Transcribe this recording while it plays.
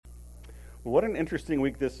What an interesting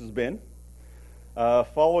week this has been.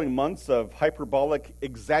 Following months of hyperbolic,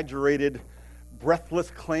 exaggerated, breathless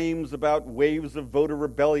claims about waves of voter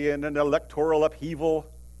rebellion and electoral upheaval,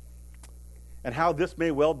 and how this may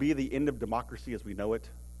well be the end of democracy as we know it,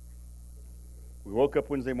 we woke up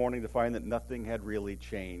Wednesday morning to find that nothing had really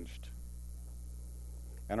changed.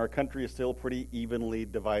 And our country is still pretty evenly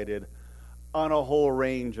divided on a whole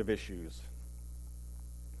range of issues.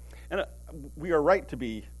 And we are right to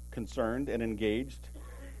be concerned and engaged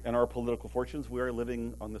in our political fortunes. We are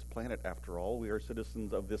living on this planet, after all. We are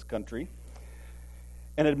citizens of this country.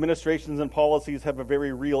 And administrations and policies have a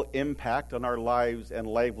very real impact on our lives and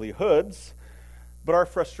livelihoods. But our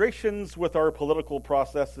frustrations with our political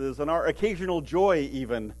processes and our occasional joy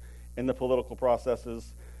even in the political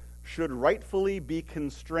processes should rightfully be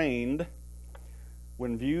constrained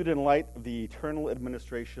when viewed in light of the eternal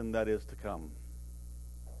administration that is to come.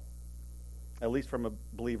 At least from a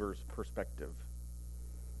believer's perspective.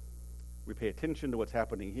 We pay attention to what's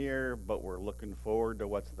happening here, but we're looking forward to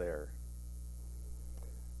what's there.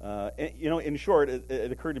 In short,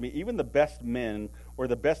 it occurred to me, even the best men or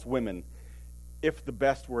the best women, if the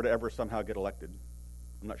best were to ever somehow get elected,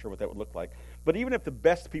 I'm not sure what that would look like, but even if the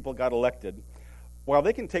best people got elected, while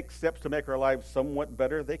they can take steps to make our lives somewhat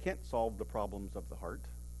better, they can't solve the problems of the heart.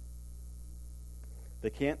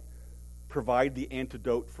 They can't provide the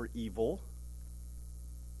antidote for evil.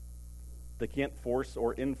 They can't force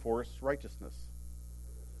or enforce righteousness.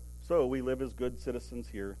 So we live as good citizens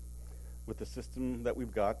here with the system that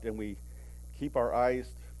we've got, and we keep our eyes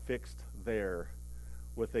fixed there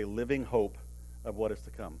with a living hope of what is to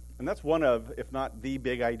come. And that's one of, if not the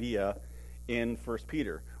big idea in 1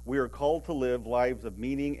 Peter. We are called to live lives of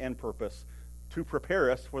meaning and purpose to prepare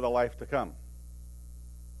us for the life to come.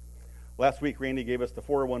 Last week, Randy gave us the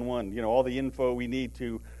 411, all the info we need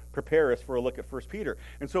to prepare us for a look at 1 Peter.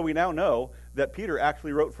 And so we now know that Peter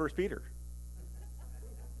actually wrote 1 Peter.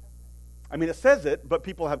 I mean, it says it, but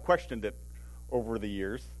people have questioned it over the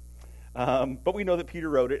years. But we know that Peter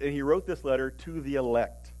wrote it, and he wrote this letter to the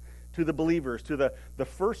elect, to the believers, to the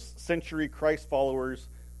first century Christ followers,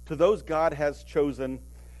 to those God has chosen.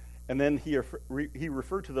 And then he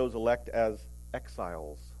referred to those elect as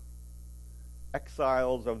exiles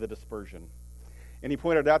of the dispersion. And he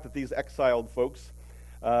pointed out that these exiled folks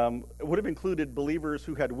would have included believers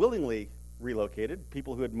who had willingly relocated,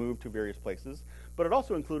 people who had moved to various places, but it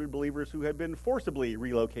also included believers who had been forcibly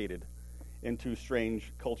relocated into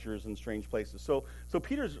strange cultures and strange places. So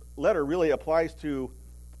Peter's letter really applies to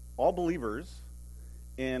all believers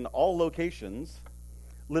in all locations,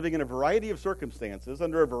 living in a variety of circumstances,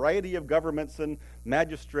 under a variety of governments and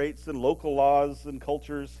magistrates and local laws and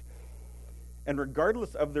cultures. And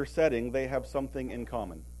regardless of their setting, they have something in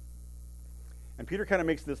common. And Peter kind of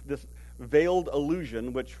makes this veiled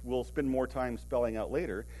allusion, which we'll spend more time spelling out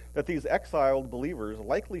later, that these exiled believers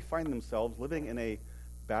likely find themselves living in a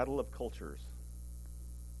battle of cultures.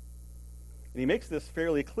 And he makes this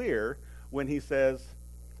fairly clear when he says,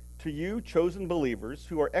 "To you chosen believers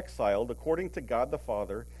who are exiled according to God the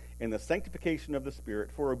Father in the sanctification of the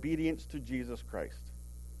Spirit for obedience to Jesus Christ."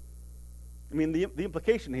 I mean, the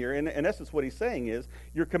implication here, in essence, what he's saying is,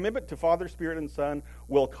 your commitment to Father, Spirit, and Son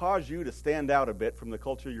will cause you to stand out a bit from the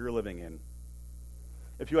culture you're living in.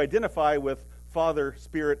 If you identify with Father,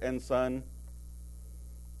 Spirit, and Son,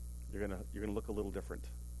 you're gonna look a little different.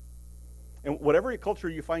 And whatever culture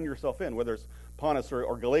you find yourself in, whether it's Pontus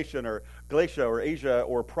or Galatia or Asia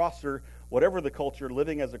or Prosser, whatever the culture,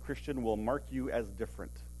 living as a Christian will mark you as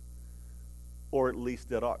different, or at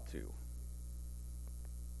least it ought to.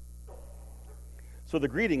 So the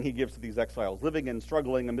greeting he gives to these exiles, living and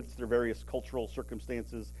struggling amidst their various cultural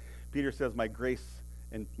circumstances, Peter says, may grace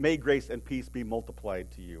and peace be multiplied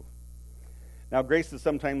to you. Now, grace is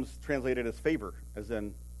sometimes translated as favor, as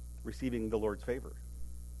in receiving the Lord's favor.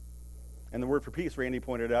 And the word for peace, Randy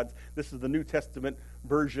pointed out, this is the New Testament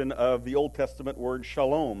version of the Old Testament word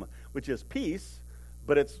shalom, which is peace,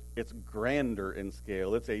 but it's grander in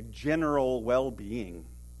scale. It's a general well-being.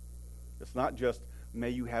 It's not just,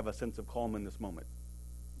 may you have a sense of calm in this moment.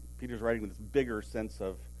 Peter's writing with this bigger sense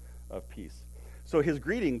of peace. So his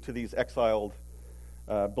greeting to these exiled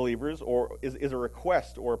believers is a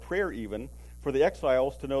request or a prayer even for the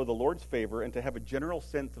exiles to know the Lord's favor and to have a general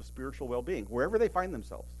sense of spiritual well-being wherever they find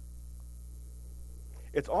themselves.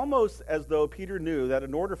 It's almost as though Peter knew that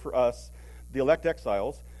in order for us, the elect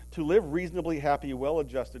exiles, to live reasonably happy,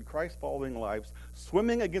 well-adjusted, Christ-following lives,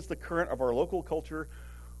 swimming against the current of our local culture,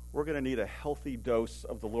 we're going to need a healthy dose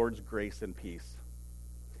of the Lord's grace and peace.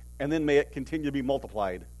 And then may it continue to be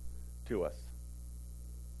multiplied to us.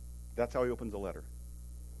 That's how he opens the letter.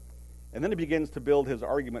 And then he begins to build his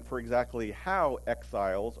argument for exactly how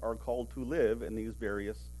exiles are called to live in these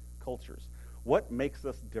various cultures. What makes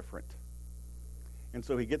us different? And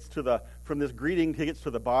so he gets to from this greeting, he gets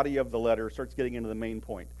to the body of the letter, starts getting into the main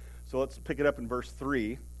point. So let's pick it up in verse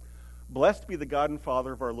 3. Blessed be the God and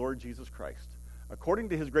Father of our Lord Jesus Christ. According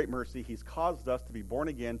to his great mercy, he's caused us to be born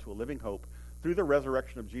again to a living hope through the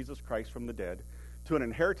resurrection of Jesus Christ from the dead, to an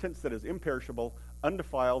inheritance that is imperishable,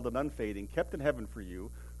 undefiled, and unfading, kept in heaven for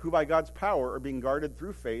you, who by God's power are being guarded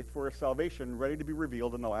through faith for a salvation ready to be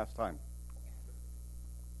revealed in the last time.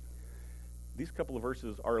 These couple of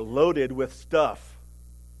verses are loaded with stuff.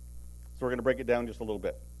 So we're going to break it down just a little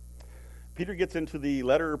bit. Peter gets into the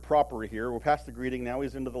letter proper here. We're past the greeting. Now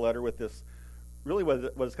he's into the letter with this, really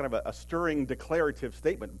was kind of a stirring declarative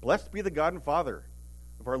statement. Blessed be the God and Father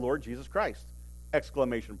of our Lord Jesus Christ!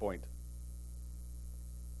 Exclamation point.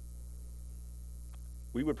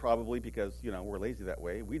 We would probably, because, we're lazy that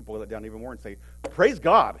way, we'd boil it down even more and say, praise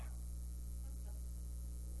God!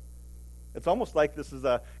 It's almost like this is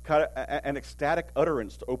an ecstatic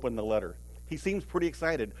utterance to open the letter. He seems pretty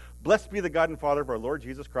excited. Blessed be the God and Father of our Lord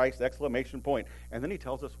Jesus Christ! Exclamation point. And then he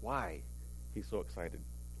tells us why he's so excited.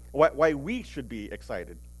 Why we should be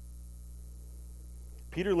excited.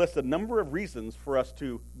 Peter lists a number of reasons for us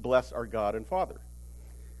to bless our God and Father.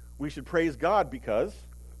 We should praise God because,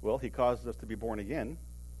 he caused us to be born again.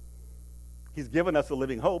 He's given us a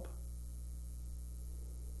living hope.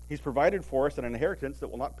 He's provided for us an inheritance that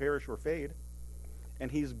will not perish or fade.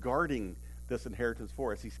 And he's guarding this inheritance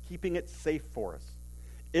for us. He's keeping it safe for us.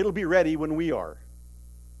 It'll be ready when we are.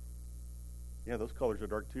 Yeah, those colors are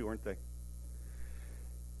dark too, aren't they?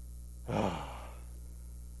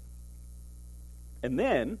 And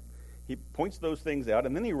then he points those things out,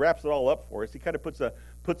 and then he wraps it all up for us. He kind of puts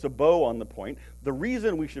a bow on the point. The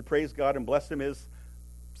reason we should praise God and bless him is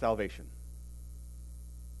salvation.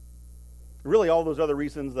 Really, all those other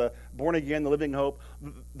reasons, the born again, the living hope,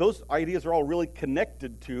 those ideas are all really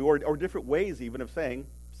connected to, or different ways even of saying,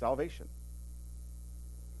 salvation.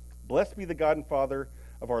 Blessed be the God and Father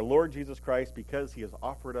of our Lord Jesus Christ, because he has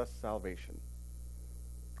offered us salvation.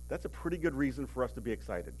 That's a pretty good reason for us to be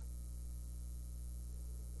excited.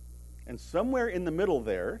 And somewhere in the middle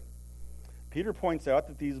there, Peter points out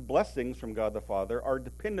that these blessings from God the Father are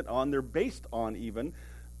dependent on, they're based on even,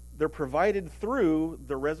 they're provided through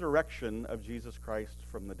the resurrection of Jesus Christ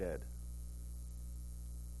from the dead.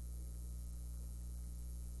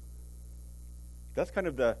 That's kind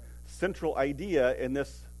of the central idea in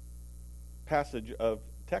this passage of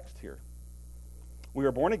text here. We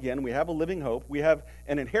are born again. We have a living hope. We have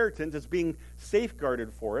an inheritance that's being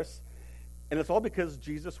safeguarded for us. And it's all because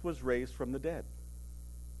Jesus was raised from the dead.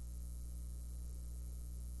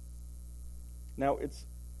 Now, it's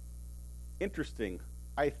interesting,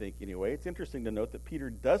 I think anyway, it's interesting to note that Peter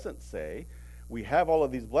doesn't say we have all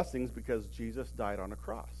of these blessings because Jesus died on a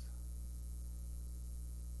cross.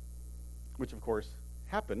 Which, of course,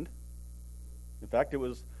 happened. In fact, it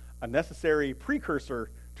was a necessary precursor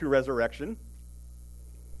to resurrection.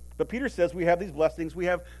 But Peter says we have these blessings, we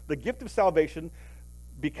have the gift of salvation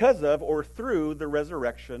because of or through the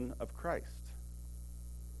resurrection of Christ.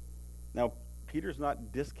 Now, Peter's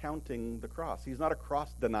not discounting the cross. He's not a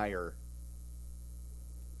cross denier.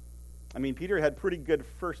 I mean, Peter had pretty good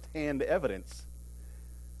first-hand evidence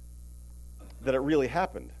that it really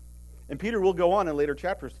happened. And Peter will go on in later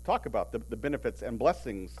chapters to talk about the benefits and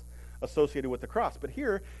blessings associated with the cross. But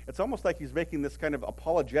here, it's almost like he's making this kind of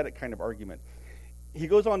apologetic kind of argument. He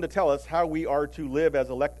goes on to tell us how we are to live as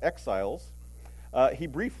elect exiles. He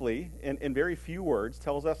briefly, in very few words,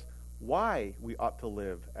 tells us why we ought to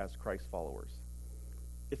live as Christ followers.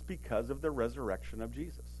 It's because of the resurrection of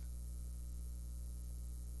Jesus.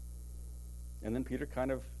 And then Peter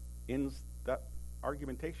kind of ends that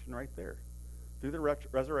argumentation right there. Through the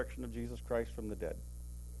resurrection of Jesus Christ from the dead.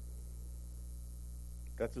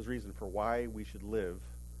 That's his reason for why we should live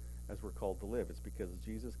as we're called to live. It's because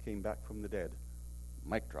Jesus came back from the dead.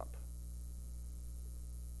 Mic drop.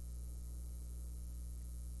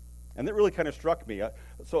 And that really kind of struck me.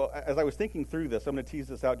 So as I was thinking through this, I'm going to tease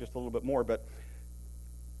this out just a little bit more, but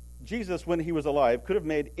Jesus, when he was alive, could have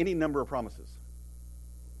made any number of promises.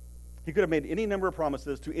 He could have made any number of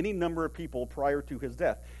promises to any number of people prior to his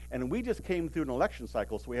death. And we just came through an election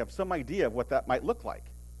cycle, so we have some idea of what that might look like.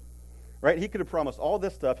 Right? He could have promised all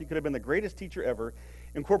this stuff. He could have been the greatest teacher ever,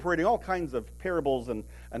 incorporating all kinds of parables and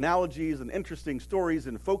analogies and interesting stories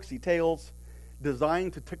and folksy tales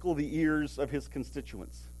designed to tickle the ears of his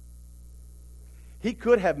constituents. He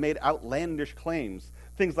could have made outlandish claims,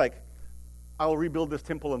 things like, I'll rebuild this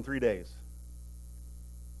temple in 3 days.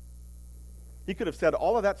 He could have said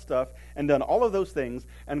all of that stuff and done all of those things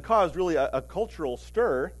and caused really a cultural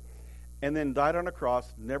stir and then died on a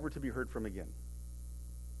cross, never to be heard from again.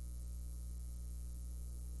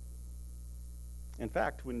 In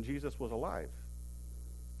fact, when Jesus was alive,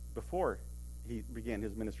 before he began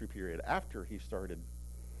his ministry period, after he started,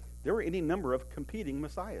 there were any number of competing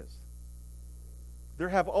messiahs. There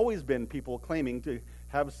have always been people claiming to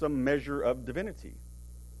have some measure of divinity.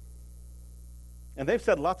 And they've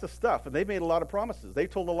said lots of stuff, and they've made a lot of promises.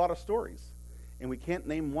 They've told a lot of stories, and we can't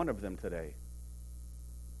name one of them today.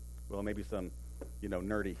 Well, maybe some,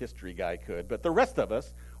 nerdy history guy could, but the rest of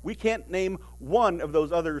us, we can't name one of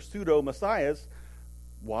those other pseudo-messiahs.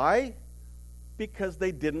 Why? Because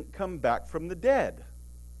they didn't come back from the dead.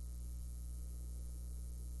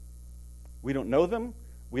 We don't know them.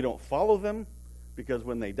 We don't follow them, because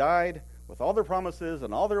when they died, with all their promises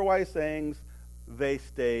and all their wise sayings, they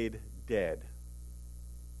stayed dead.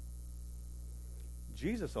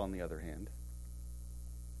 Jesus, on the other hand,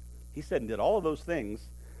 he said and did all of those things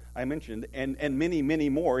I mentioned, and many, many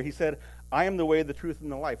more. He said, I am the way, the truth,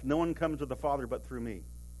 and the life. No one comes to the Father but through me.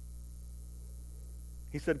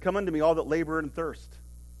 He said, come unto me, all that labor and thirst.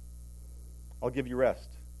 I'll give you rest.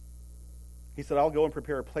 He said, I'll go and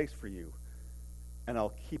prepare a place for you, and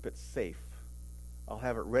I'll keep it safe. I'll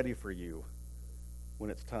have it ready for you when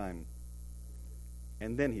it's time.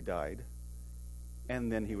 And then he died,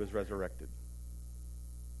 and then he was resurrected.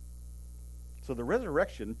 So the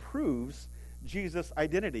resurrection proves Jesus'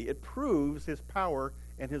 identity. It proves his power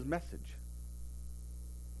and his message.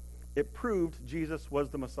 It proved Jesus was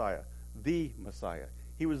the Messiah, the Messiah.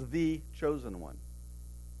 He was the chosen one.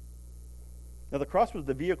 Now, the cross was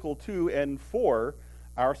the vehicle to and for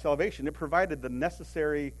our salvation. It provided the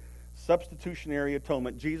necessary substitutionary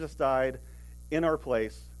atonement. Jesus died in our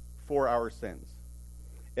place for our sins.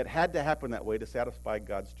 It had to happen that way to satisfy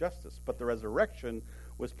God's justice. But the resurrection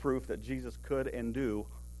was proof that Jesus could and do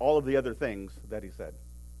all of the other things that he said.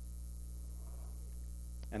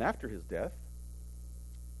 And after his death,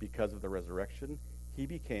 because of the resurrection, he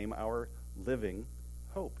became our living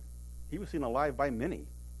hope. He was seen alive by many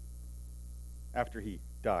after he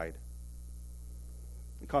died.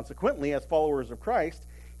 And consequently, as followers of Christ,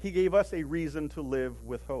 he gave us a reason to live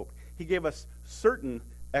with hope. He gave us certain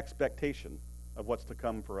expectation of what's to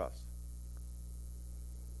come for us.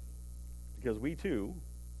 Because we too,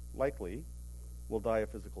 likely, will die a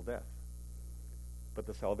physical death. But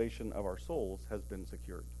the salvation of our souls has been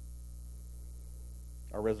secured.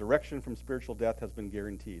 Our resurrection from spiritual death has been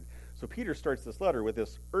guaranteed. So Peter starts this letter with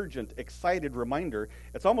this urgent, excited reminder.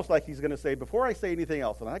 It's almost like he's going to say, before I say anything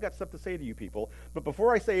else, and I got stuff to say to you people, but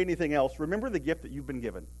before I say anything else, remember the gift that you've been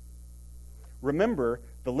given. Remember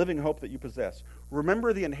the living hope that you possess.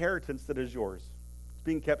 Remember the inheritance that is yours. It's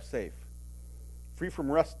being kept safe, free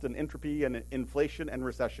from rust and entropy and inflation and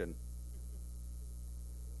recession.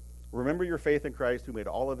 Remember your faith in Christ who made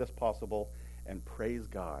all of this possible, and praise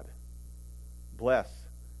God. Bless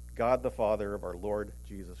God the Father of our Lord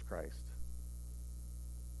Jesus Christ.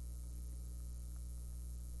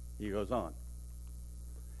 He goes on.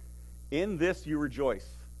 In this you rejoice,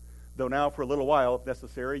 though now for a little while, if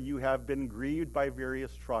necessary, you have been grieved by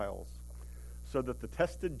various trials, so that the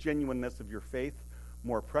tested genuineness of your faith,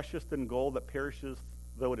 more precious than gold that perishes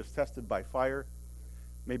though it is tested by fire,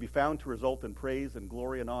 may be found to result in praise and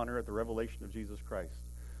glory and honor at the revelation of Jesus Christ.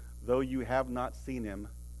 Though you have not seen him,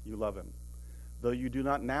 you love him. Though you do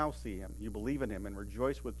not now see him, you believe in him and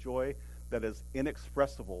rejoice with joy that is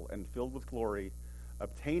inexpressible and filled with glory,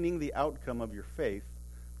 obtaining the outcome of your faith,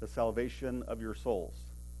 the salvation of your souls.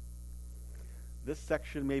 This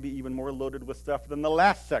section may be even more loaded with stuff than the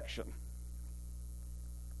last section.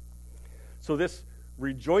 So this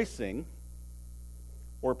rejoicing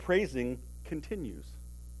or praising continues.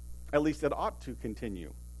 At least it ought to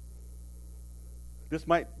continue. This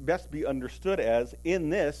might best be understood as, in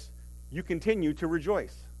this, you continue to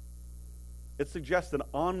rejoice. It suggests an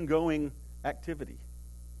ongoing activity.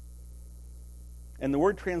 And the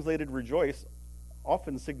word translated rejoice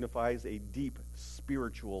often signifies a deep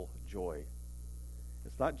spiritual joy.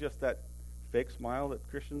 It's not just that fake smile that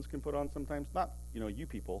Christians can put on sometimes. Not, you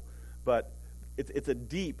people, but it's a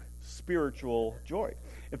deep spiritual joy.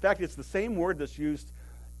 In fact, it's the same word that's used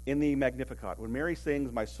in the Magnificat. When Mary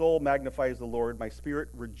sings, "My soul magnifies the Lord, my spirit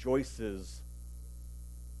rejoices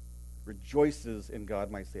in God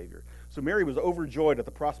my Savior." So Mary was overjoyed at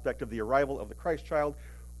the prospect of the arrival of the Christ child.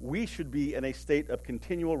 We should be in a state of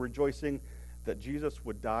continual rejoicing that Jesus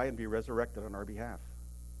would die and be resurrected on our behalf.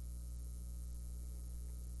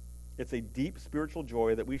 It's a deep spiritual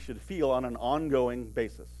joy that we should feel on an ongoing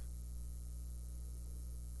basis.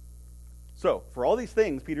 So, for all these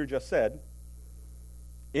things Peter just said,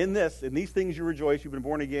 In these things you rejoice. You've been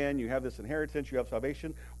born again. You have this inheritance. You have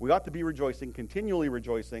salvation. We ought to be rejoicing, continually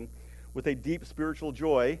rejoicing, with a deep spiritual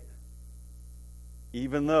joy,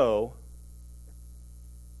 even though,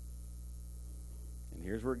 and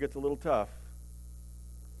here's where it gets a little tough,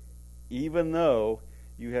 even though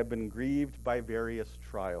you have been grieved by various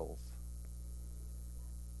trials.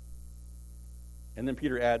 And then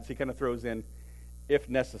Peter adds, he kind of throws in, if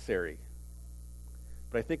necessary.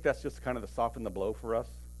 But I think that's just kind of to soften the blow for us,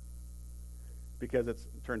 because it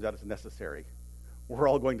turns out it's necessary. We're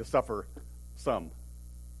all going to suffer some.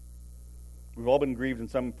 We've all been grieved in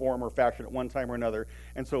some form or fashion at one time or another.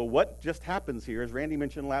 And so what just happens here, as Randy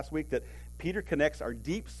mentioned last week, that Peter connects our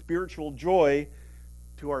deep spiritual joy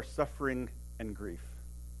to our suffering and grief.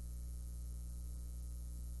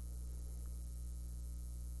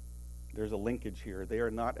 There's a linkage here. They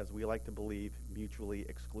are not, as we like to believe, mutually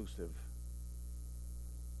exclusive.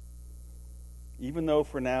 Even though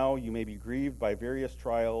for now you may be grieved by various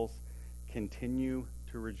trials, continue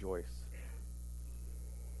to rejoice.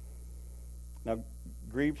 Now,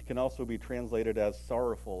 grieved can also be translated as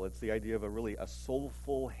sorrowful. It's the idea of a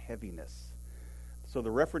soulful heaviness. So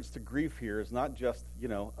the reference to grief here is not just,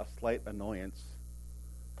 a slight annoyance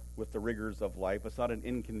with the rigors of life. It's not an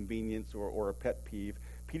inconvenience or a pet peeve.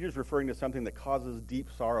 Peter's referring to something that causes deep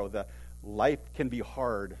sorrow, the life can be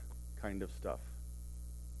hard kind of stuff.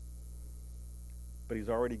 But he's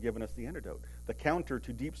already given us the antidote. The counter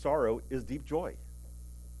to deep sorrow is deep joy.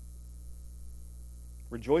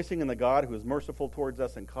 Rejoicing in the God who is merciful towards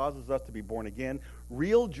us and causes us to be born again.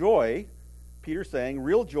 Real joy, Peter's saying,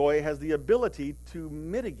 real joy has the ability to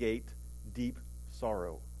mitigate deep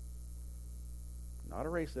sorrow. Not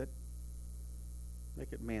erase it.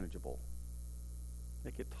 Make it manageable.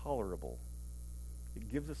 Make it tolerable. It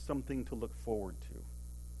gives us something to look forward to.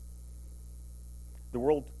 The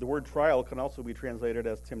word trial can also be translated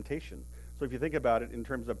as temptation. So if you think about it in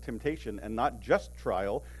terms of temptation and not just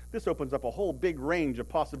trial, this opens up a whole big range of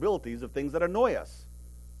possibilities of things that annoy us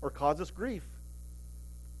or cause us grief.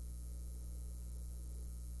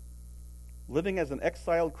 Living as an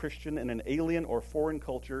exiled Christian in an alien or foreign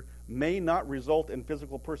culture may not result in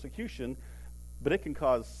physical persecution, but it can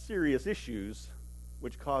cause serious issues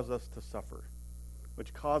which cause us to suffer,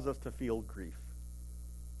 which cause us to feel grief.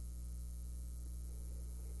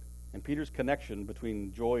 And Peter's connection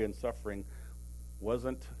between joy and suffering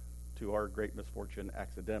wasn't, to our great misfortune,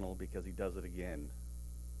 accidental, because he does it again.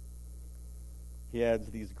 He adds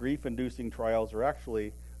these grief-inducing trials are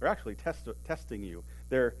actually testing you.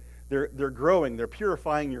 They're growing. They're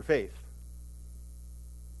purifying your faith.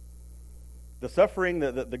 The suffering,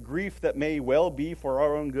 the grief that may well be for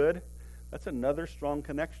our own good, that's another strong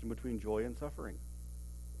connection between joy and suffering.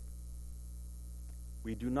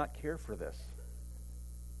 We do not care for this.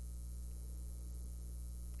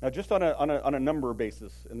 Now, just on a number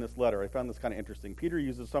basis in this letter, I found this kind of interesting. Peter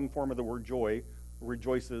uses some form of the word joy,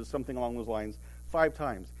 rejoices, something along those lines, 5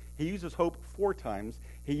 times. He uses hope 4 times.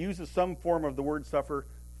 He uses some form of the word suffer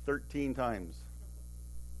 13 times.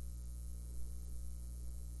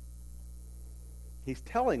 He's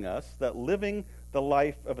telling us that living the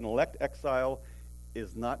life of an elect exile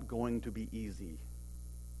is not going to be easy.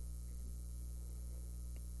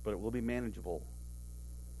 But it will be manageable,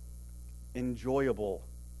 enjoyable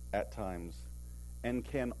at times, and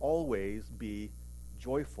can always be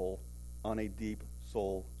joyful on a deep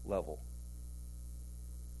soul level.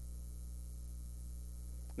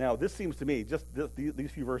 Now, this seems to me, just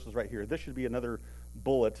these few verses right here, this should be another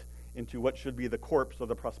bullet into what should be the corpse of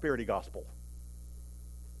the prosperity gospel.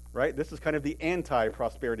 Right? This is kind of the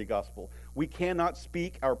anti-prosperity gospel. We cannot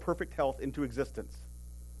speak our perfect health into existence.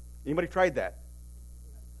 Anybody tried that?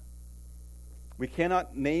 We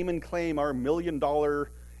cannot name and claim our $1 million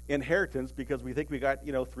inheritance because we think we got,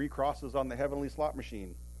 3 crosses on the heavenly slot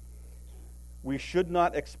machine. We should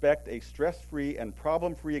not expect a stress-free and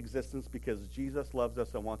problem-free existence because Jesus loves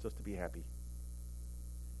us and wants us to be happy.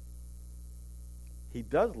 He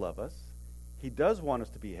does love us. He does want us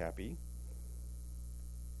to be happy.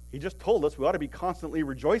 He just told us we ought to be constantly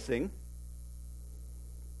rejoicing,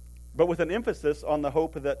 but with an emphasis on the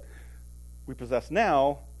hope that we possess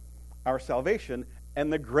now, our salvation,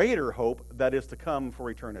 and the greater hope that is to come for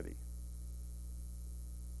eternity.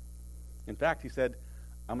 In fact, he said,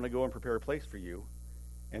 I'm going to go and prepare a place for you.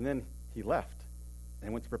 And then he left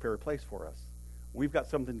and went to prepare a place for us. We've got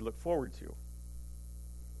something to look forward to.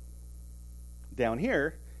 Down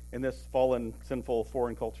here, in this fallen, sinful,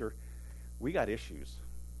 foreign culture, we got issues.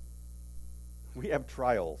 We have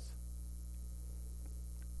trials.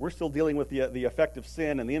 We're still dealing with the effect of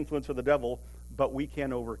sin and the influence of the devil, but we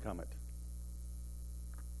can overcome it.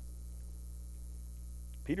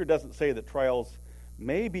 Peter doesn't say that trials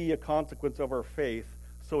may be a consequence of our faith,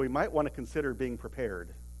 so we might want to consider being prepared.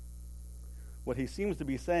 What he seems to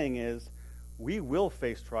be saying is, we will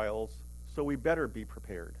face trials, so we better be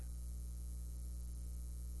prepared.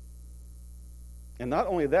 And not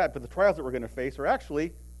only that, but the trials that we're going to face are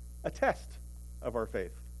actually a test of our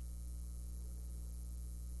faith.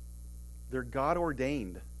 They're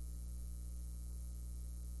God-ordained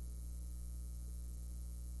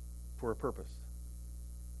for a purpose.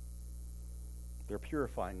 They're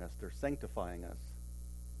purifying us. They're sanctifying us.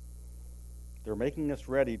 They're making us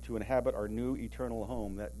ready to inhabit our new eternal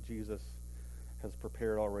home that Jesus has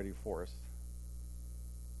prepared already for us.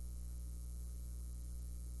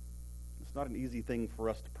 It's not an easy thing for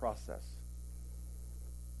us to process.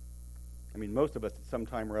 I mean, most of us at some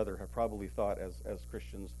time or other have probably thought as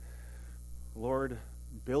Christians, Lord,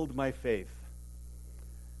 build my faith.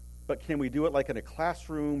 But can we do it like in a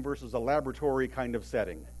classroom versus a laboratory kind of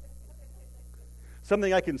setting?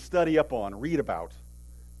 Something I can study up on, read about,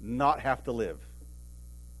 not have to live.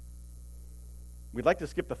 We'd like to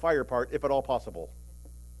skip the fire part, if at all possible.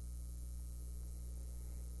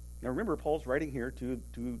 Now remember, Paul's writing here to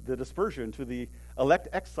the dispersion, to the elect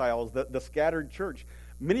exiles, the scattered church,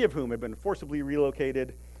 many of whom have been forcibly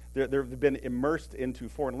relocated. They've been immersed into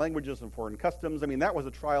foreign languages and foreign customs. I mean, that was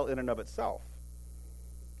a trial in and of itself.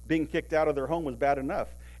 Being kicked out of their home was bad enough.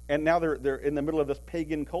 And now they're in the middle of this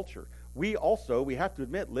pagan culture. We have to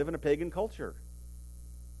admit, live in a pagan culture.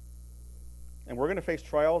 And we're going to face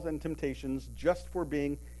trials and temptations just for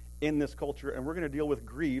being in this culture, and we're going to deal with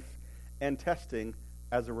grief and testing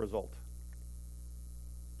as a result.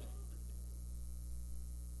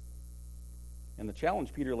 And the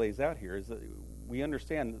challenge Peter lays out here is that we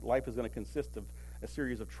understand that life is going to consist of a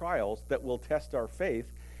series of trials that will test our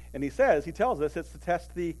faith. And he tells us it's to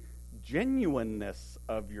test the genuineness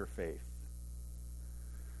of your faith.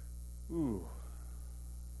 Ooh.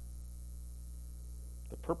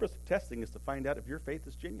 The purpose of testing is to find out if your faith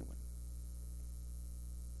is genuine.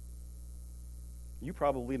 You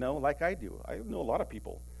probably know, like I do. I know a lot of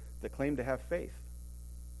people that claim to have faith,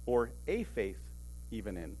 or a faith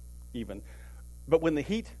even. But when the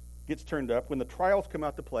heat gets turned up, when the trials come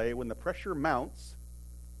out to play, when the pressure mounts,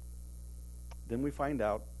 then we find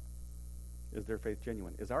out, is their faith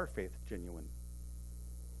genuine? Is our faith genuine?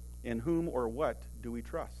 In whom or what do we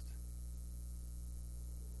trust?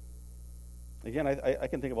 Again, I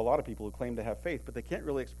can think of a lot of people who claim to have faith, but they can't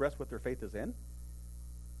really express what their faith is in.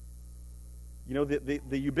 You know, the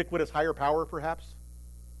ubiquitous higher power, perhaps?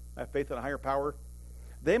 I have faith in a higher power.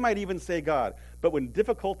 They might even say God, but when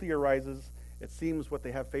difficulty arises, it seems what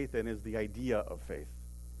they have faith in is the idea of faith.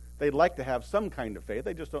 They'd like to have some kind of faith.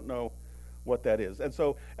 They just don't know what that is. And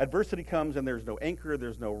so adversity comes, and there's no anchor,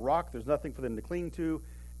 there's no rock, there's nothing for them to cling to,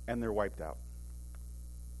 and they're wiped out.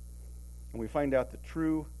 And we find out that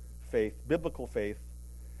true faith, biblical faith,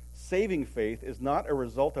 saving faith is not a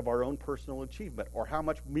result of our own personal achievement or how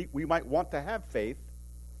much we might want to have faith,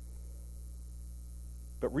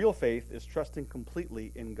 but real faith is trusting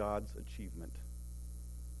completely in God's achievement.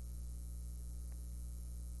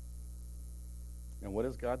 And what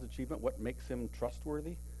is God's achievement? What makes him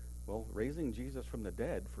trustworthy? Well, raising Jesus from the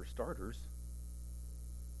dead, for starters.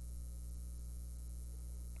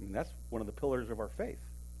 I mean, that's one of the pillars of our faith.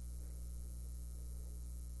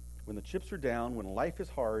 When the chips are down, when life is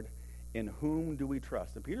hard, in whom do we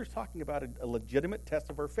trust? And Peter's talking about a legitimate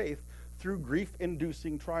test of our faith through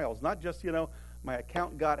grief-inducing trials. Not just, my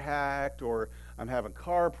account got hacked or I'm having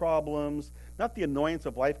car problems. Not the annoyance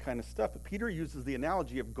of life kind of stuff. But Peter uses the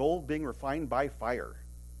analogy of gold being refined by fire.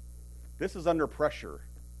 This is under pressure.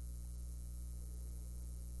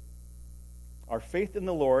 Our faith in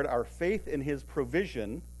the Lord, our faith in his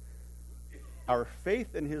provision, our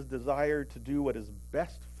faith in his desire to do what is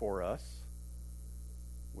best for us,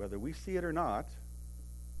 whether we see it or not,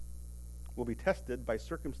 will be tested by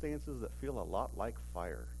circumstances that feel a lot like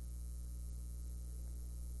fire.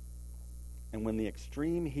 And when the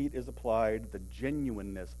extreme heat is applied, the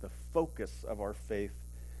genuineness, the focus of our faith,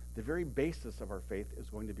 the very basis of our faith is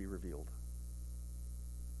going to be revealed.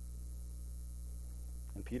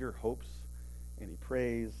 And Peter hopes and he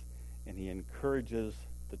prays and he encourages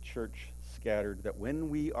the church scattered that when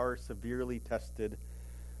we are severely tested,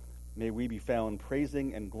 may we be found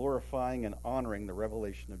praising and glorifying and honoring the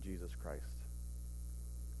revelation of Jesus Christ.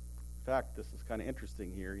 In fact, this is kind of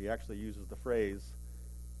interesting here. He actually uses the phrase,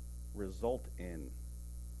 result in.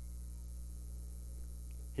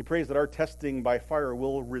 He prays that our testing by fire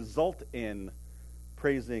will result in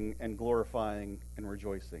praising and glorifying and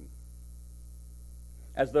rejoicing.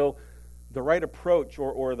 As though the right approach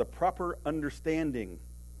or the proper understanding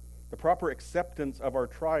the proper acceptance of our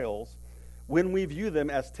trials, when we view them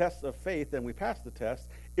as tests of faith and we pass the test,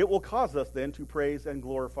 it will cause us then to praise and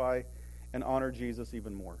glorify and honor Jesus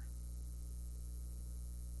even more.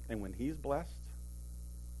 And when he's blessed,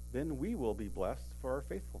 then we will be blessed for our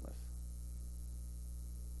faithfulness.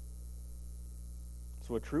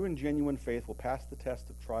 So a true and genuine faith will pass the test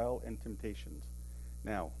of trial and temptations.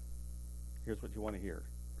 Now, here's what you want to hear.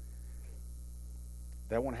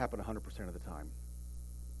 That won't happen 100% of the time.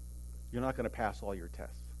 You're not going to pass all your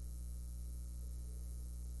tests.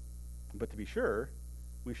 But to be sure,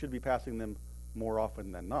 we should be passing them more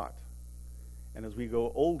often than not. And as we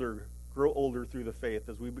grow older through the faith,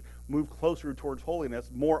 as we move closer towards holiness,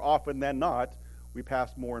 more often than not, we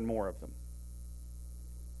pass more and more of them.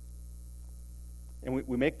 And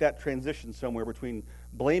we make that transition somewhere between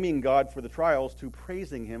blaming God for the trials to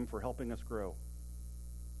praising him for helping us grow.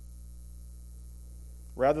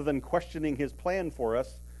 Rather than questioning his plan for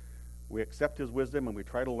us, we accept his wisdom and we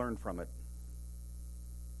try to learn from it.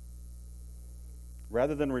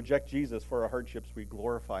 Rather than reject Jesus for our hardships, we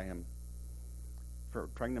glorify him for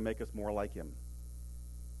trying to make us more like him.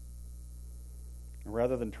 And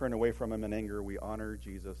rather than turn away from him in anger, we honor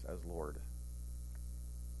Jesus as Lord.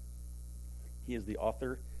 He is the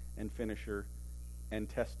author and finisher and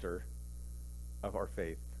tester of our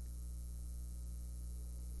faith.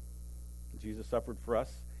 Jesus suffered for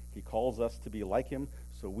us. He calls us to be like him,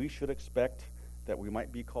 so we should expect that we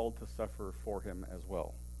might be called to suffer for him as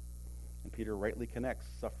well. And Peter rightly connects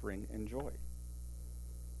suffering and joy.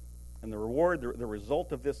 And the reward, the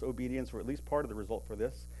result of this obedience, or at least part of the result for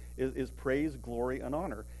this, is praise, glory, and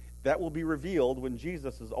honor. That will be revealed when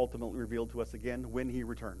Jesus is ultimately revealed to us again when he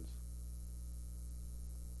returns.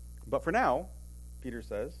 But for now, Peter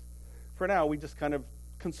says, for now we just kind of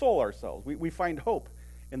console ourselves. We find hope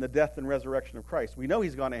in the death and resurrection of Christ. We know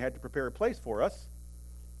he's gone ahead to prepare a place for us.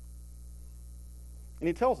 And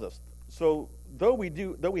he tells us, so though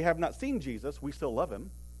we have not seen Jesus, we still love him.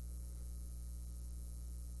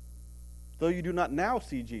 Though you do not now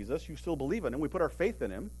see Jesus, you still believe in him. We put our faith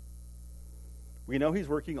in him. We know he's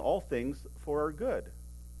working all things for our good.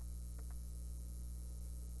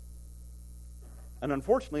 And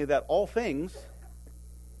unfortunately, that all things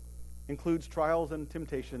includes trials and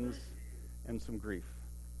temptations and some grief.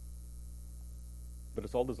 But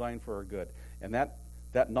it's all designed for our good. And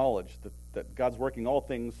that knowledge that God's working all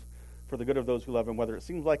things for the good of those who love him, whether it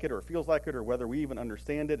seems like it or it feels like it or whether we even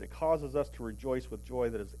understand it, it causes us to rejoice with joy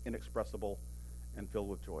that is inexpressible and filled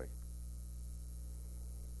with joy.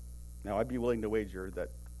 Now, I'd be willing to wager that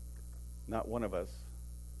not one of us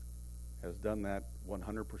has done that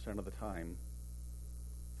 100% of the time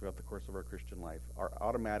throughout the course of our Christian life. Our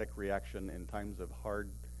automatic reaction in times of hard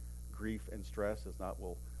grief and stress is not,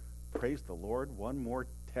 well, praise the Lord, one more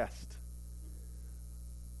test.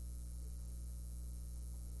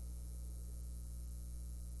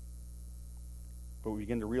 But we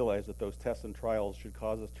begin to realize that those tests and trials should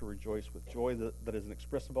cause us to rejoice with joy that is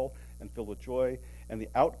inexpressible and filled with joy. And the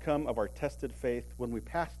outcome of our tested faith, when we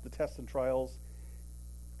pass the tests and trials,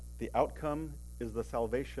 the outcome is the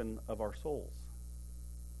salvation of our souls.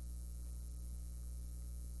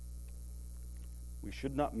 We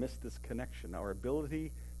should not miss this connection. Our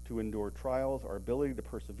ability to endure trials, our ability to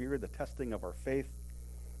persevere, the testing of our faith,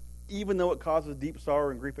 even though it causes deep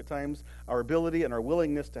sorrow and grief at times, our ability and our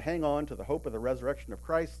willingness to hang on to the hope of the resurrection of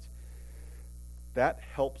Christ, that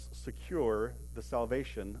helps secure the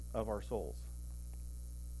salvation of our souls.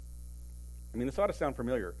 I mean, this ought to sound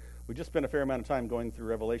familiar. We just spent a fair amount of time going through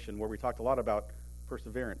Revelation where we talked a lot about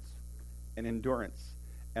perseverance and endurance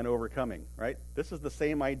and overcoming, right? This is the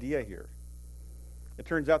same idea here. It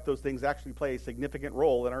turns out those things actually play a significant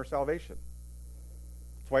role in our salvation.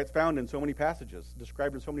 That's why it's found in so many passages,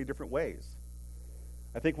 described in so many different ways.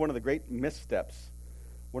 I think one of the great missteps,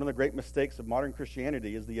 one of the great mistakes of modern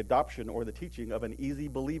Christianity is the adoption or the teaching of an easy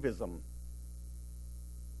believism.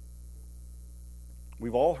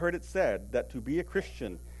 We've all heard it said that to be a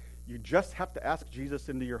Christian, you just have to ask Jesus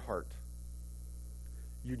into your heart.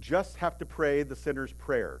 You just have to pray the sinner's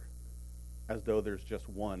prayer, as though there's just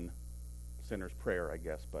one sinner's prayer, I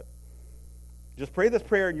guess. But just pray this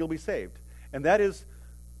prayer and you'll be saved. And that is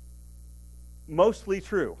mostly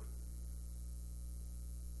true.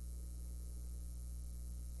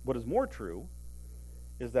 What is more true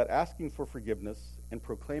is that asking for forgiveness and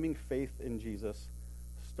proclaiming faith in Jesus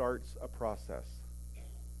starts a process.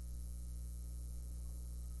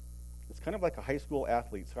 It's kind of like a high school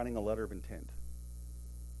athlete signing a letter of intent.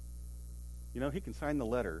 You know, he can sign the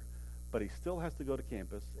letter, but he still has to go to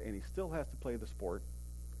campus, and he still has to play the sport.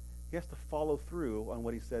 He has to follow through on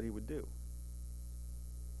what he said he would do.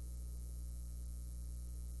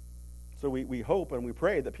 So we hope and we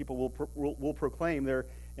pray that people will proclaim their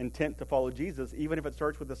intent to follow Jesus, even if it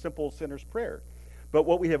starts with a simple sinner's prayer. But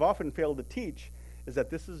what we have often failed to teach is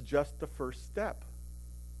that this is just the first step.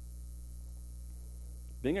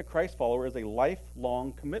 Being a Christ follower is a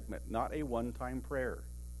lifelong commitment, not a one-time prayer.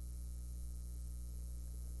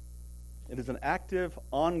 It is an active,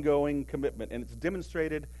 ongoing commitment, and it's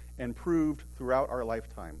demonstrated and proved throughout our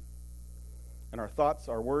lifetime. And our thoughts,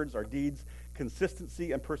 our words, our deeds,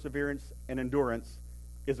 consistency and perseverance and endurance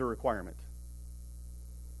is a requirement.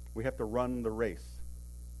 We have to run the race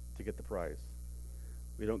to get the prize.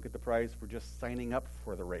 We don't get the prize for just signing up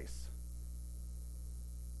for the race.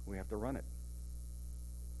 We have to run it.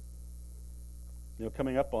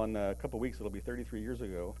 Coming up on a couple weeks, it'll be 33 years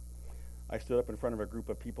ago, I stood up in front of a group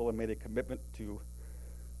of people and made a commitment to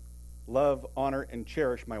love, honor, and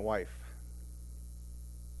cherish my wife.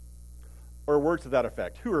 Or words to that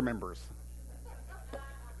effect. Who remembers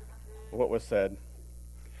what was said?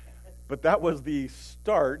 But that was the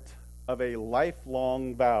start of a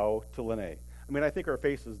lifelong vow to Lene. I mean, I think our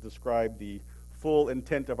faces describe the full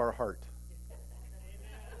intent of our heart.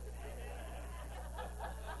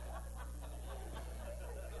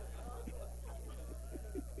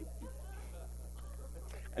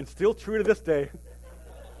 And still true to this day.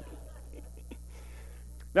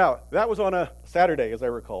 Now, that was on a Saturday, as I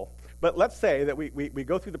recall. But let's say that we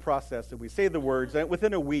go through the process and we say the words, and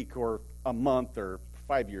within a week or a month or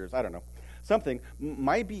 5 years, I don't know, something,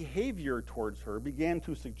 my behavior towards her began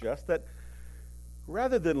to suggest that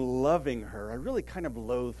rather than loving her, I really kind of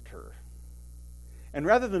loathed her. And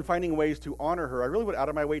rather than finding ways to honor her, I really went out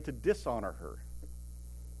of my way to dishonor her.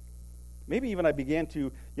 Maybe even I began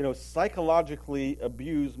to, psychologically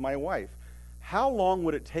abuse my wife. How long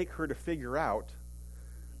would it take her to figure out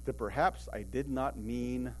that perhaps I did not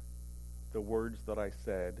mean the words that I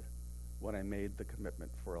said when I made the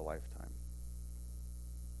commitment for a lifetime?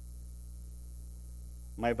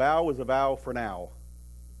 My vow was a vow for now,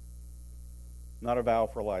 not a vow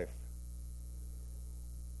for life.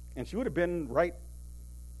 And she would have been right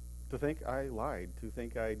to think I lied, to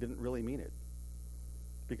think I didn't really mean it.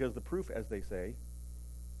 Because the proof, as they say,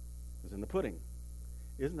 is in the pudding.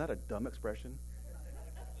 Isn't that a dumb expression?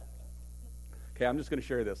 Okay, I'm just going to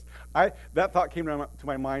share this. That thought came to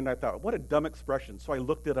my mind, and I thought, what a dumb expression. So I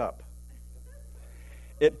looked it up.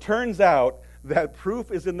 It turns out that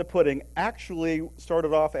proof is in the pudding actually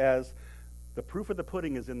started off as the proof of the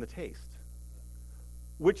pudding is in the taste,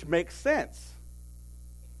 which makes sense.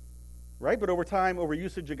 Right? But over time, over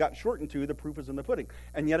usage, it got shortened to the proof is in the pudding.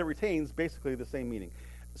 And yet it retains basically the same meaning.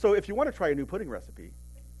 So if you want to try a new pudding recipe,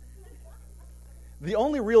 the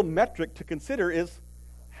only real metric to consider is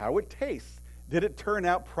how it tastes. Did it turn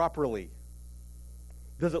out properly?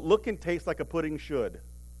 Does it look and taste like a pudding should?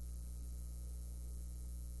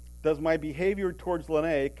 Does my behavior towards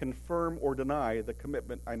Lene confirm or deny the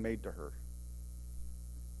commitment I made to her?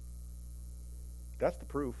 That's the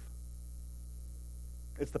proof.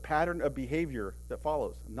 It's the pattern of behavior that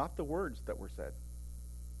follows, not the words that were said.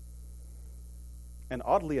 And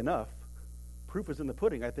oddly enough, proof is in the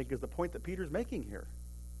pudding, I think, is the point that Peter's making here.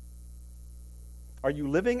 Are you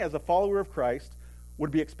living as a follower of Christ would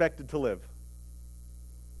be expected to live?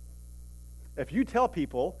 If you tell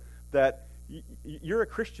people that you're a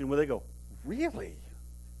Christian, will they go, really?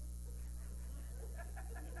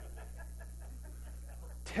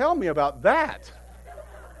 Tell me about that.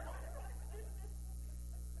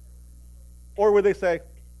 Or would they say,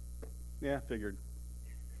 yeah, figured.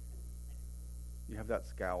 You have that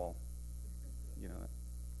scowl.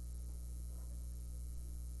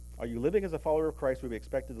 Are you living as a follower of Christ would be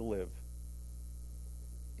expected to live?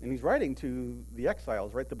 And he's writing to the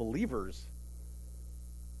exiles, right? The believers.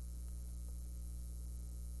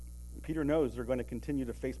 Peter knows they're going to continue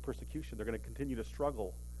to face persecution. They're going to continue to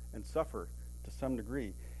struggle and suffer to some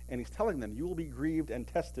degree. And he's telling them, you will be grieved and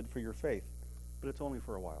tested for your faith, but it's only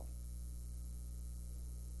for a while.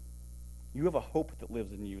 You have a hope that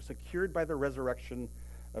lives in you, secured by the resurrection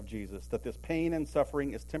of Jesus, that this pain and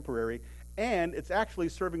suffering is temporary, and it's actually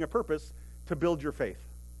serving a purpose to build your faith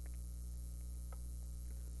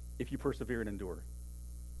if you persevere and endure.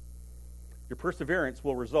 Your perseverance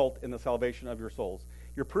will result in the salvation of your souls.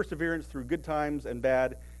 Your perseverance through good times and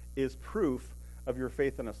bad is proof of your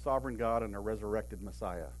faith in a sovereign God and a resurrected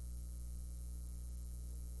Messiah.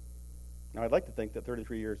 Now, I'd like to think that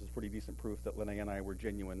 33 years is pretty decent proof that Lene and I were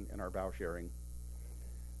genuine in our vow sharing,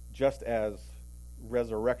 just as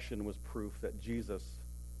resurrection was proof that Jesus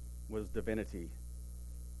was divinity.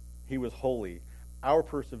 He was holy. Our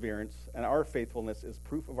perseverance and our faithfulness is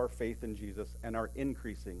proof of our faith in Jesus and our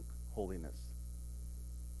increasing holiness.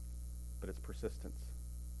 But it's persistence.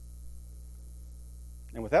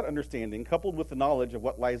 And with that understanding, coupled with the knowledge of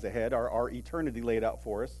what lies ahead, our eternity laid out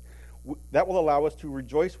for us, that will allow us to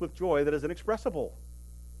rejoice with joy that is inexpressible,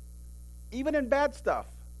 even in bad stuff.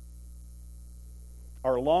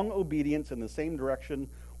 Our long obedience in the same direction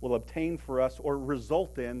will obtain for us or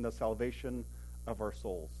result in the salvation of our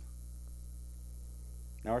souls.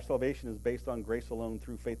 Now, our salvation is based on grace alone,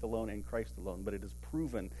 through faith alone, in Christ alone, but it is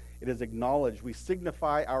proven, it is acknowledged. We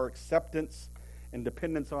signify our acceptance and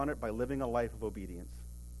dependence on it by living a life of obedience,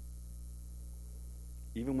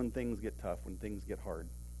 even when things get tough, when things get hard.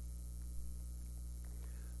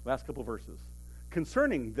 Last couple verses.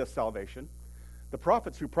 Concerning this salvation, the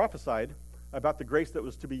prophets who prophesied about the grace that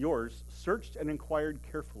was to be yours searched and inquired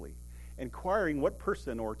carefully, inquiring what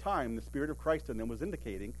person or time the Spirit of Christ in them was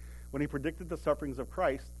indicating when he predicted the sufferings of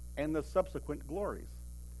Christ and the subsequent glories.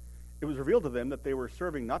 It was revealed to them that they were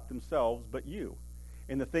serving not themselves but you,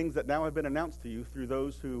 in the things that now have been announced to you through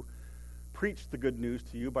those who preached the good news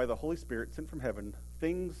to you by the Holy Spirit sent from heaven,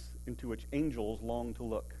 things into which angels long to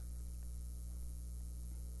look.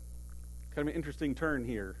 Kind of an interesting turn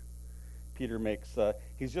here Peter makes.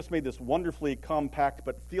 He's just made this wonderfully compact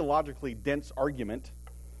but theologically dense argument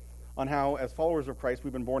on how, as followers of Christ,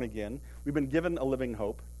 we've been born again. We've been given a living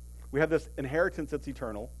hope. We have this inheritance that's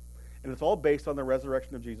eternal, and it's all based on the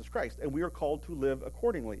resurrection of Jesus Christ, and we are called to live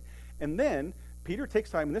accordingly. And then Peter takes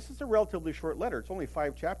time, and this is a relatively short letter. It's only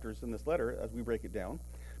 5 chapters in this letter as we break it down,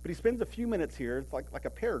 but he spends a few minutes here, it's like a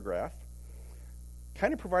paragraph,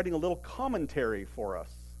 kind of providing a little commentary for us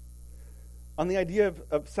on the idea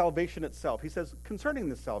of salvation itself. He says, concerning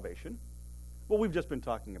this salvation, what we've just been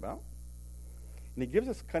talking about, and he gives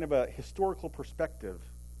us kind of a historical perspective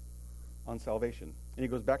on salvation. And he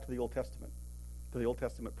goes back to the Old Testament, to the Old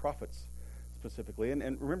Testament prophets specifically.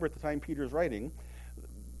 And remember, at the time Peter's writing,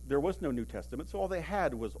 there was no New Testament, so all they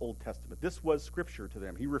had was Old Testament. This was Scripture to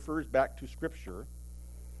them. He refers back to Scripture.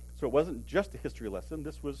 So it wasn't just a history lesson.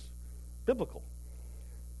 This was biblical.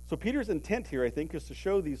 So Peter's intent here, I think, is to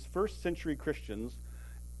show these first century Christians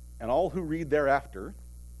and all who read thereafter,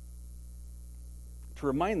 to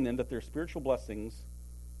remind them that their spiritual blessings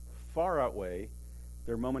far outweigh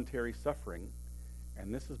their momentary suffering,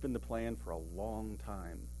 and this has been the plan for a long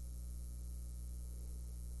time.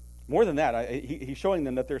 More than that, he's showing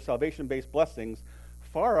them that their salvation-based blessings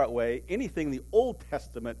far outweigh anything the Old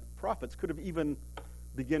Testament prophets could have even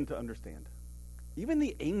begun to understand. Even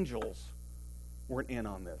the angels weren't in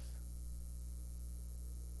on this.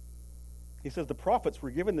 He says the prophets were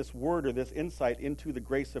given this word or this insight into the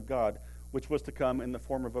grace of God, which was to come in the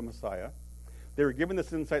form of a Messiah. They were given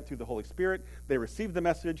this insight through the Holy Spirit. They received the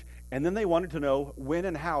message, and then they wanted to know when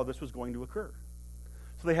and how this was going to occur.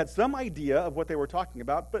 So they had some idea of what they were talking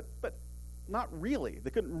about, but not really. They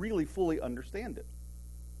couldn't really fully understand it.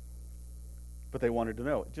 But they wanted to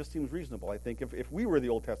know. It just seems reasonable, I think. If we were the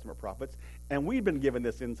Old Testament prophets, and we'd been given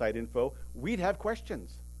this inside info, we'd have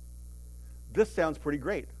questions. This sounds pretty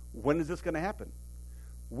great. When is this going to happen?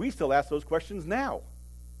 We still ask those questions now.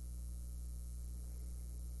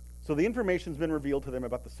 So the information's been revealed to them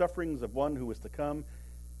about the sufferings of one who was to come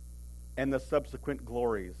and the subsequent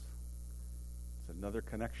glories. It's another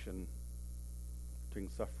connection between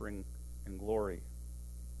suffering and glory.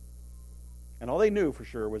 And all they knew for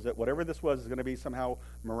sure was that whatever this was is going to be somehow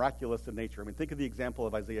miraculous in nature. I mean, think of the example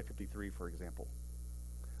of Isaiah 53, for example.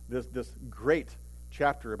 This great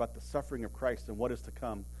chapter about the suffering of Christ and what is to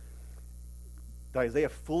come. Did Isaiah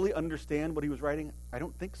fully understand what he was writing? I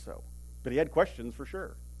don't think so. But he had questions for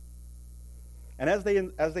sure. And as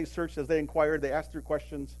they searched, as they inquired, they asked their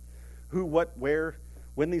questions, who, what, where,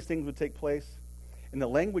 when these things would take place. And the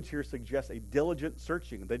language here suggests a diligent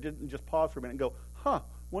searching. They didn't just pause for a minute and go,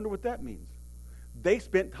 wonder what that means. They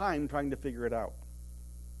spent time trying to figure it out.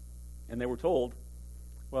 And they were told,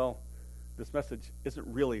 well, this message isn't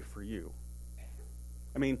really for you.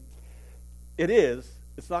 I mean, it is.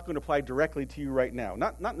 It's not going to apply directly to you right now.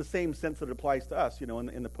 Not in the same sense that it applies to us,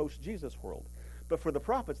 in the post-Jesus world. But for the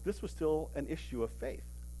prophets, this was still an issue of faith.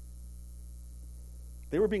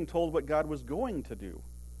 They were being told what God was going to do.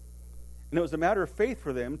 And it was a matter of faith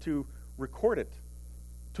for them to record it,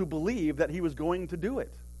 to believe that he was going to do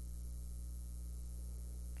it.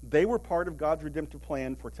 They were part of God's redemptive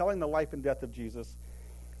plan foretelling the life and death of Jesus,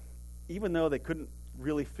 even though they couldn't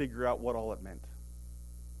really figure out what all it meant.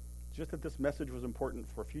 Just that this message was important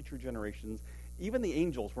for future generations. Even the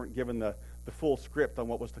angels weren't given the full script on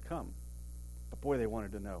what was to come. But boy, they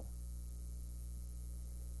wanted to know.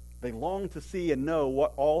 They longed to see and know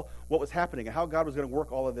what was happening and how God was going to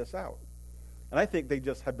work all of this out. And I think they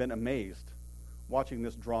just have been amazed watching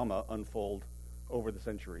this drama unfold over the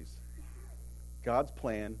centuries. God's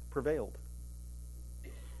plan prevailed.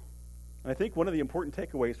 And I think one of the important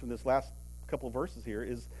takeaways from this last couple of verses here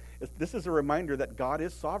is this is a reminder that God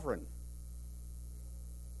is sovereign.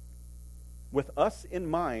 With us in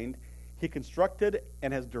mind, he constructed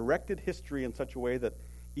and has directed history in such a way that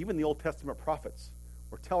even the Old Testament prophets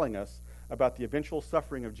were telling us about the eventual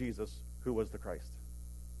suffering of Jesus, who was the Christ.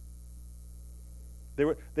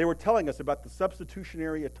 They were telling us about the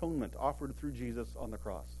substitutionary atonement offered through Jesus on the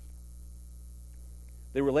cross.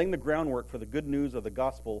 They were laying the groundwork for the good news of the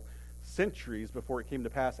gospel centuries before it came to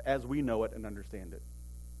pass as we know it and understand it.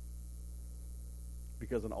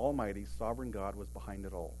 Because an almighty, sovereign God was behind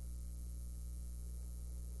it all.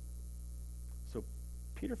 So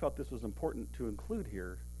Peter felt this was important to include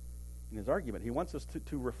here in his argument. He wants us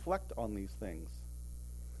to reflect on these things.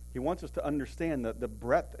 He wants us to understand the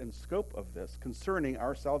breadth and scope of this concerning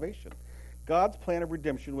our salvation. God's plan of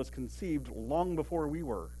redemption was conceived long before we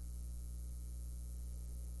were.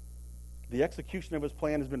 The execution of his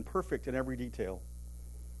plan has been perfect in every detail,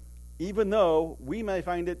 even though we may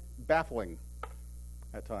find it baffling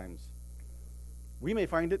at times. We may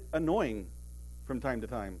find it annoying from time to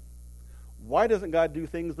time. Why doesn't God do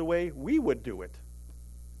things the way we would do it?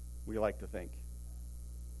 We like to think.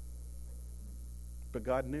 But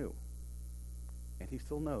God knew, and he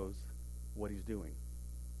still knows what he's doing.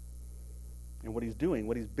 And what he's doing,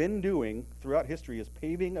 what he's been doing throughout history, is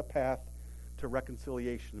paving a path to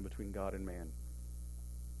reconciliation between God and man.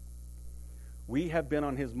 We have been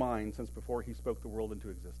on his mind since before he spoke the world into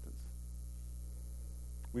existence.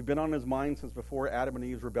 We've been on his mind since before Adam and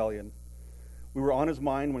Eve's rebellion. We were on his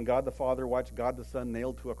mind when God the Father watched God the Son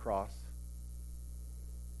nailed to a cross.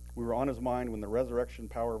 We were on his mind when the resurrection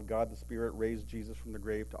power of God the Spirit raised Jesus from the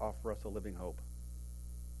grave to offer us a living hope.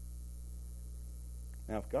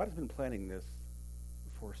 Now, if God has been planning this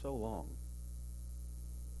for so long,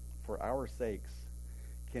 for our sakes,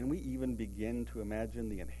 can we even begin to imagine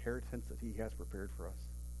the inheritance that he has prepared for us?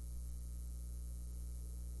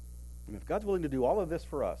 And if God's willing to do all of this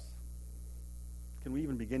for us, can we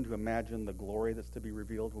even begin to imagine the glory that's to be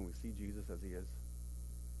revealed when we see Jesus as he is?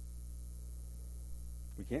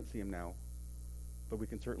 We can't see him now, but we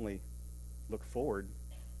can certainly look forward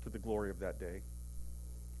to the glory of that day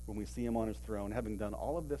when we see him on his throne, having done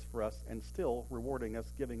all of this for us and still rewarding us,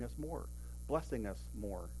 giving us more, blessing us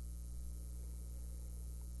more.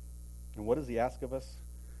 And what does he ask of us?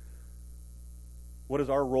 What is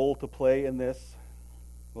our role to play in this?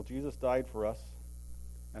 Well, Jesus died for us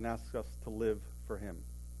and asks us to live for him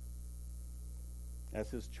as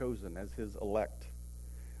his chosen, as his elect.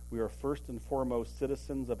 We are first and foremost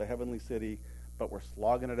citizens of a heavenly city, but we're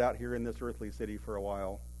slogging it out here in this earthly city for a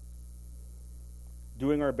while,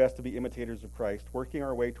 doing our best to be imitators of Christ, working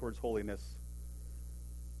our way towards holiness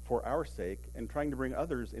for our sake, and trying to bring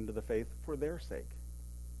others into the faith for their sake.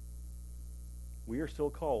 We are still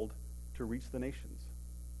called to reach the nations.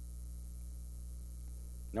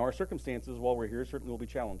 Now, our circumstances while we're here certainly will be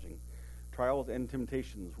challenging. Trials and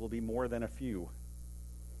temptations will be more than a few.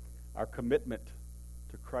 Our commitment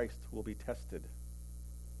to Christ will be tested.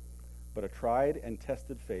 But a tried and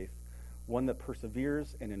tested faith, one that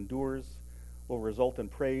perseveres and endures, will result in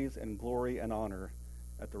praise and glory and honor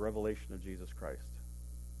at the revelation of Jesus Christ.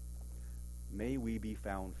 May we be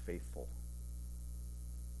found faithful.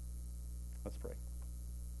 Let's pray.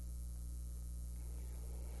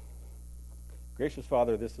 Gracious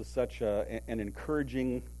Father, this is such an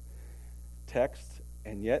encouraging text,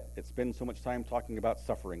 and yet it's been so much time talking about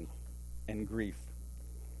suffering and grief.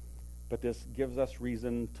 But this gives us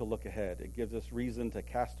reason to look ahead. It gives us reason to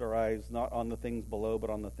cast our eyes not on the things below, but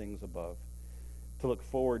on the things above. To look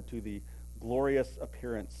forward to the glorious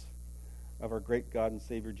appearance of our great God and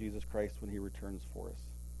Savior Jesus Christ when he returns for us.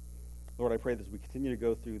 Lord, I pray that as we continue to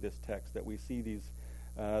go through this text, that we see these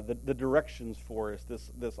the directions for us,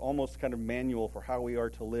 this almost kind of manual for how we are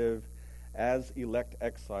to live as elect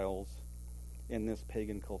exiles in this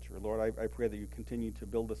pagan culture. Lord, I pray that you continue to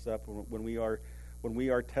build us up when we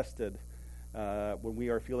are tested, when we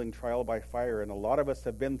are feeling trial by fire, and a lot of us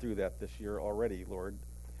have been through that this year already, Lord.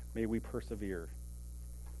 May we persevere.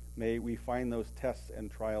 May we find those tests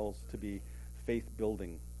and trials to be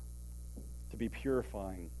faith-building, to be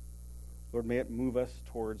purifying. Lord, may it move us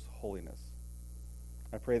towards holiness.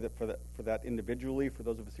 I pray that for that individually, for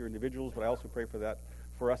those of us here individuals, but I also pray for that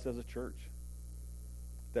for us as a church.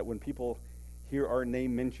 That when people hear our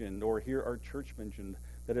name mentioned or hear our church mentioned,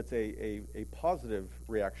 that it's a positive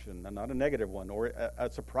reaction and not a negative one or a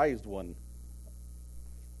surprised one.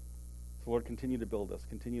 So Lord, continue to build us.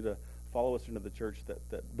 Continue to follow us into the church,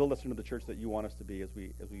 that build us into the church that you want us to be as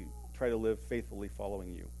we try to live faithfully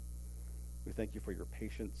following you. We thank you for your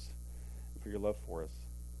patience and for your love for us.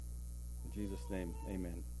 In Jesus' name,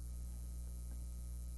 amen.